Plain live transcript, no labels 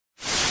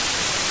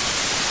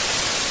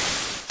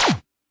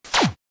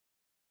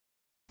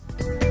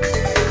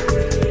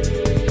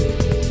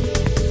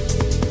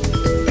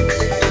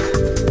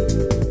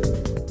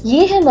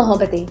Ye hai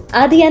Mohabbatein.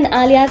 Adi and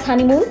Aaliya's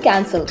honeymoon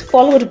cancelled,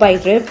 followed by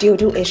rift due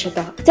to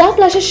Ishita. Star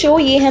Plus's show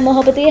Ye Hai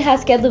Mohabbatein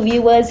has kept the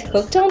viewers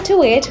hooked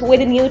onto it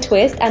with a new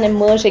twist and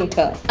emerging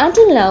turn.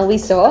 Until now, we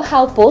saw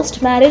how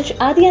post-marriage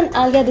Adi and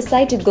Aaliya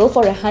decide to go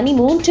for a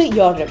honeymoon to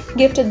Europe,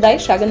 gifted by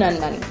Shagun and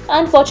money.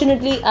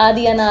 Unfortunately,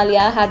 Adi and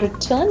Aaliya had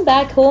returned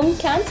back home,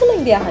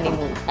 cancelling their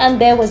honeymoon,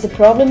 and there was a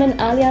problem in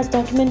Aaliya's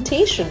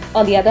documentation.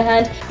 On the other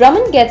hand,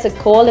 Raman gets a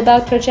call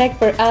about project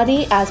for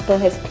Adi as per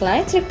his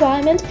client's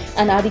requirement,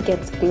 and Adi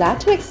gets glad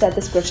to accept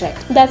this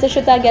project. Thus,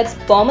 Ishita gets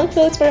formal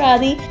clothes for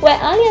Adi, where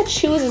Aaliya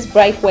chooses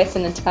bright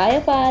western attire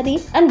for Adi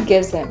and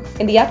gives him.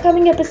 In the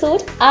upcoming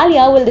episode,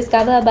 Aaliya will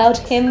discover about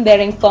him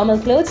wearing formal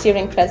clothes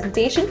during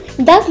presentation,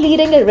 thus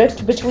leading a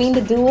rift between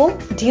the duo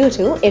due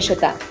to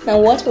Ishita. Now,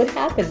 what would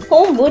happen?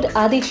 Whom would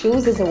Adi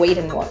choose is a wait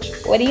and watch.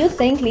 What do you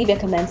think? Leave your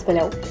comments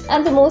below.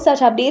 And for more such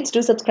updates,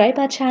 do subscribe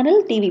our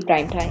channel TV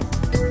Prime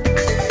Time.